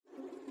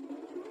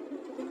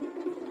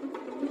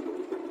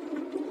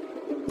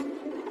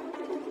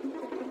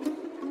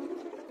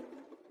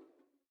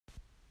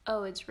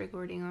Oh, it's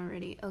recording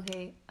already.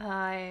 Okay.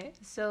 Hi.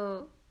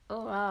 Oh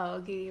wow.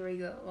 Okay, here we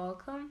go.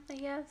 Welcome, I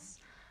guess.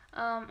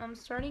 I'm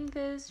starting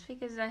this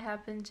because I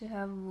happen to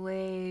have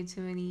way too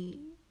many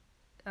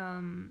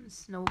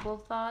snowball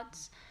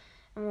thoughts.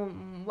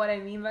 And what I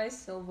mean by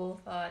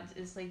snowball thoughts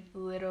is like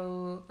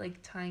little,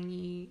 like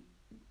tiny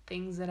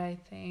things that I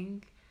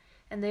think,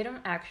 and they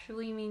don't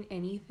actually mean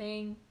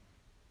anything,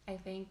 I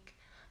think,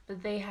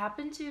 but they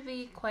happen to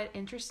be quite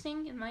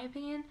interesting in my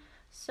opinion.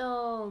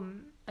 So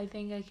I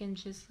think I can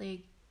just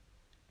like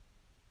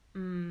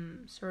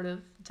sort of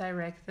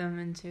direct them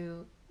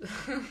into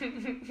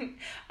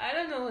I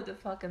don't know what the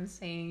fuck I'm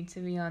saying,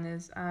 to be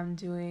honest. I'm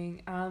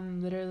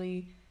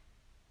literally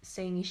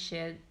saying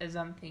shit as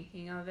I'm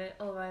thinking of it.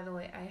 Oh, by the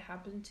way, I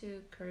happen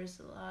to curse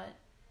a lot.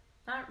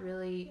 Not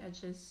really, I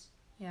just,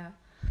 yeah.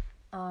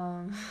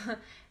 Um,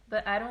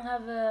 but I don't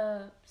have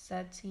a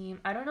set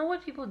team. I don't know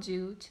what people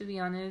do, to be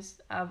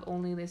honest. I've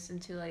only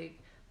listened to like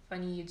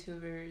funny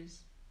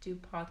YouTubers do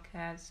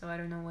podcasts, so I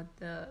don't know what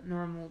the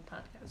normal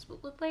podcast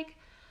would look like.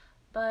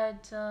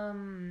 But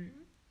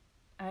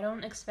I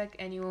don't expect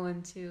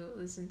anyone to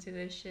listen to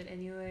this shit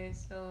anyway,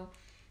 so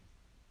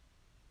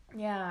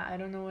yeah, I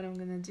don't know what I'm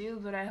gonna do,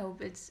 but I hope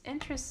it's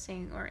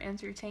interesting or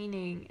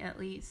entertaining at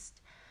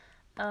least.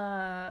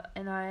 And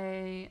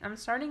I'm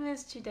starting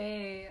this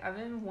today. I've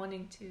been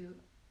wanting to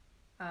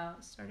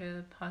start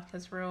a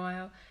podcast for a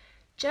while,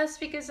 just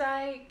because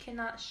I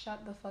cannot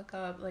shut the fuck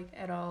up like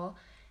at all,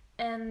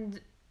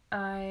 and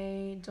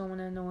I don't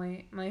want to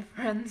annoy my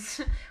friends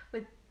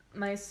with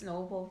my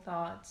snowball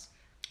thoughts.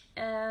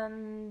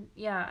 And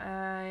yeah,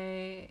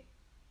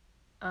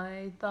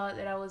 I thought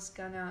that I was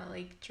gonna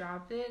like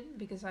drop it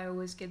because I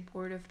always get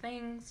bored of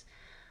things,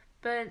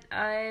 but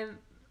I'm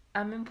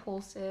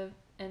impulsive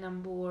and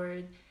I'm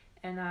bored,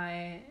 and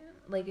I,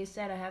 like I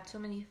said, I have too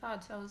many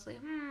thoughts. I was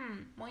like,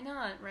 why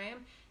not, right?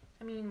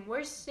 I mean,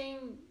 worst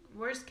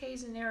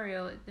case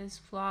scenario, this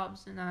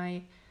flops and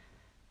I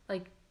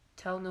like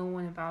tell no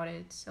one about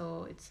it,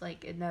 so it's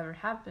like it never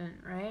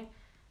happened, right?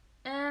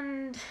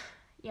 And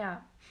yeah,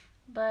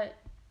 but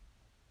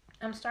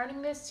I'm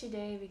starting this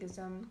today because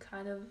I'm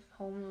kind of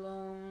home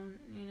alone,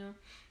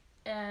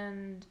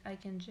 and I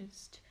can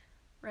just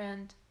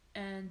rant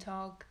and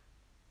talk.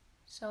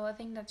 So I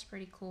think that's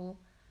pretty cool.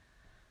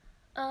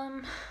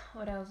 Um,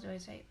 what else do I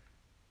say?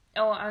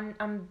 Oh,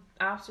 I'm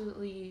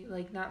absolutely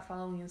like not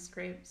following a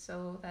script,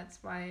 so that's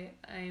why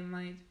I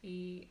might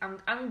be.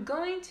 I'm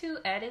going to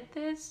edit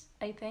this,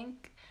 I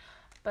think,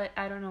 but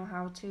I don't know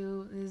how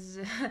to. This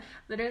is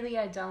literally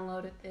I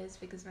downloaded this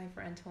because my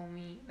friend told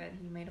me that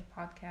he made a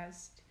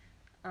podcast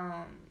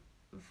um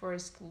for a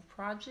school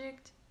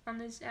project on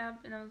this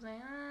app, and I was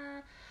like,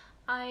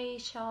 I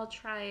shall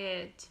try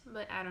it,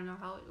 but I don't know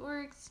how it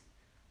works.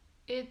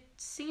 It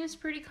seems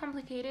pretty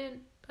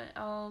complicated, but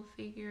I'll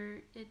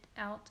figure it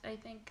out, I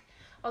think.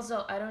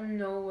 Also, I don't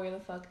know where the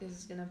fuck this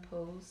is gonna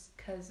post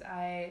because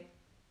I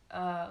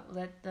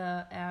let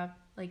the app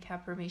like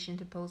have permission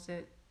to post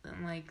it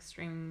on like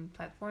streaming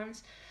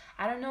platforms.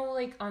 I don't know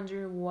like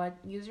under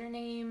what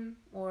username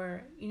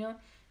or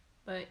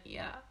but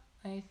yeah,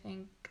 I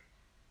think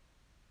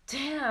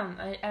damn,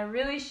 I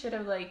really should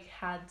have like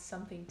had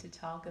something to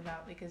talk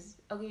about because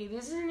okay,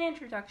 this is an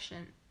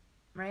introduction,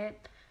 right?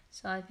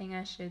 So I think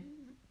I should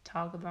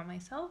talk about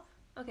myself.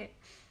 Okay.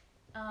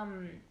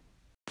 Um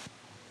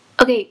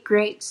okay,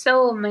 great.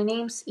 So my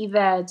name's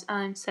Yvette.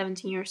 I'm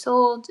 17 years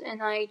old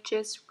and I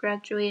just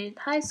graduated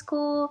high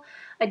school.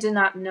 I do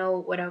not know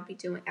what I'll be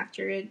doing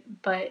after it,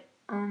 but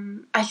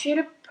I should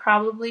have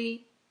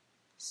probably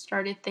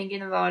started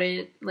thinking about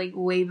it like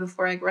way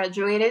before I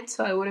graduated,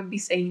 so I wouldn't be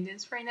saying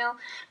this right now.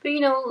 But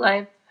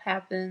life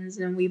happens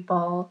and we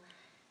ball.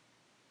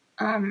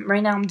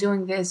 Right now I'm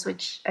doing this,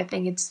 which I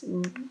think it's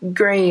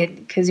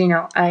great because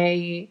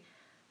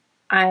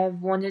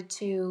I've wanted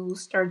to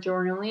start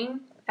journaling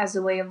as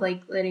a way of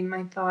like letting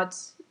my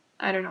thoughts,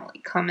 I don't know,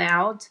 like come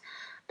out.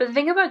 But the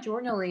thing about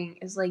journaling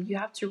is like you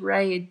have to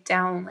write it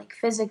down like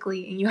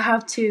physically and you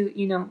have to,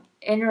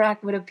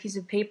 interact with a piece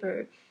of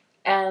paper.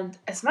 And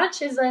as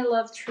much as I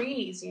love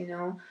trees,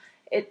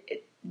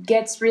 it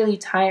gets really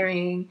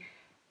tiring.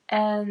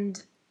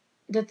 And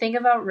the thing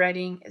about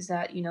writing is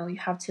that, you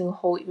have to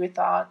hold your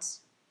thoughts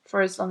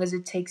for as long as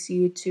it takes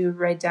you to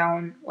write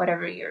down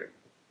whatever you're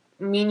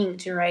meaning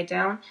to write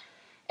down.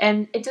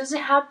 And it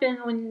doesn't happen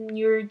when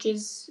you're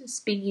just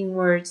speaking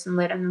words and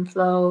letting them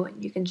flow.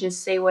 You can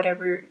just say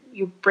whatever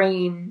your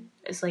brain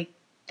is like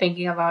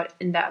thinking about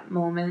in that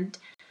moment.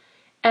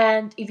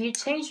 And if you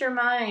change your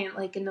mind,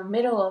 like in the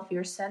middle of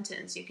your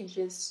sentence, you can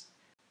just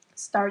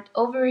start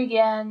over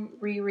again,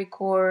 re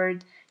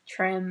record,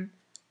 trim,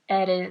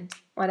 edit,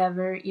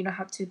 whatever. You don't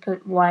have to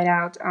put white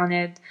out on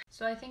it.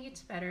 So I think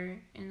it's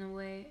better in a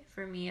way,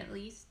 for me at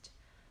least.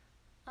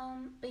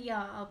 But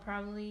yeah, I'll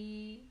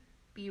probably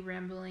be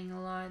rambling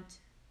a lot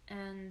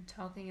and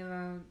talking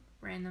about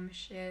random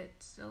shit.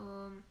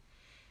 So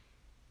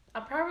I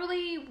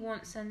probably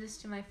won't send this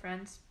to my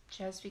friends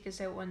just because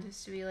I want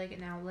this to be like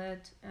an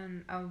outlet,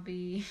 and I'll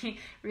be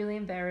really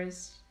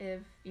embarrassed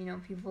if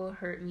people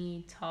heard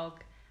me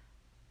talk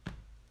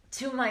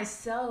to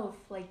myself.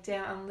 Like,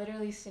 damn, I'm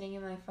literally sitting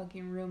in my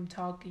fucking room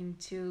talking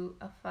to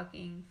a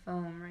fucking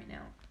phone right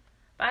now.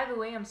 By the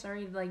way, I'm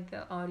sorry, like,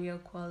 the audio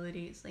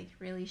quality is, like,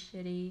 really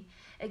shitty.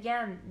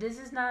 Again, this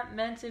is not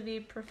meant to be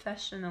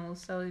professional,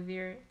 so if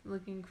you're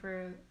looking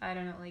for, I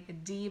don't know, like, a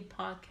deep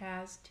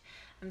podcast,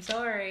 I'm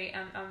sorry.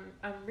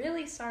 I'm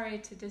really sorry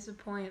to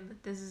disappoint,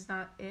 but this is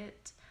not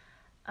it.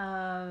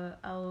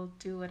 I'll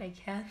do what I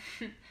can.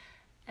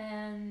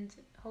 And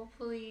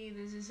hopefully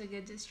this is a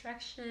good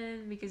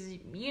distraction, because,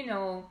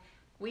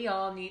 we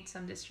all need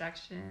some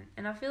distraction.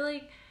 And I feel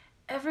like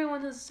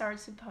everyone who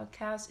starts a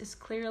podcast is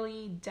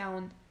clearly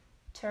down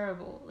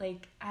terrible.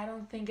 Like, I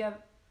don't think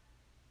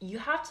you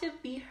have to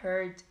be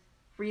hurt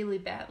really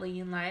badly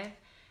in life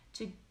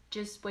to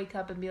just wake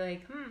up and be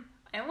like,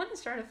 I want to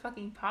start a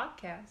fucking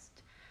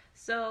podcast.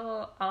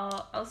 So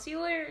I'll see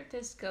where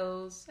this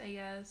goes, I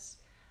guess.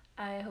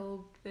 I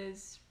hope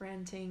this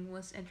ranting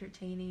was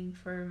entertaining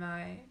for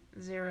my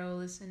 0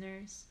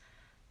 listeners.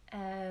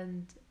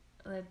 And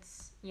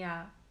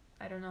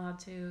I don't know how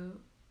to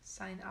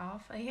sign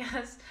off, I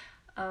guess.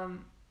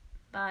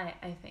 Bye,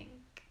 I think.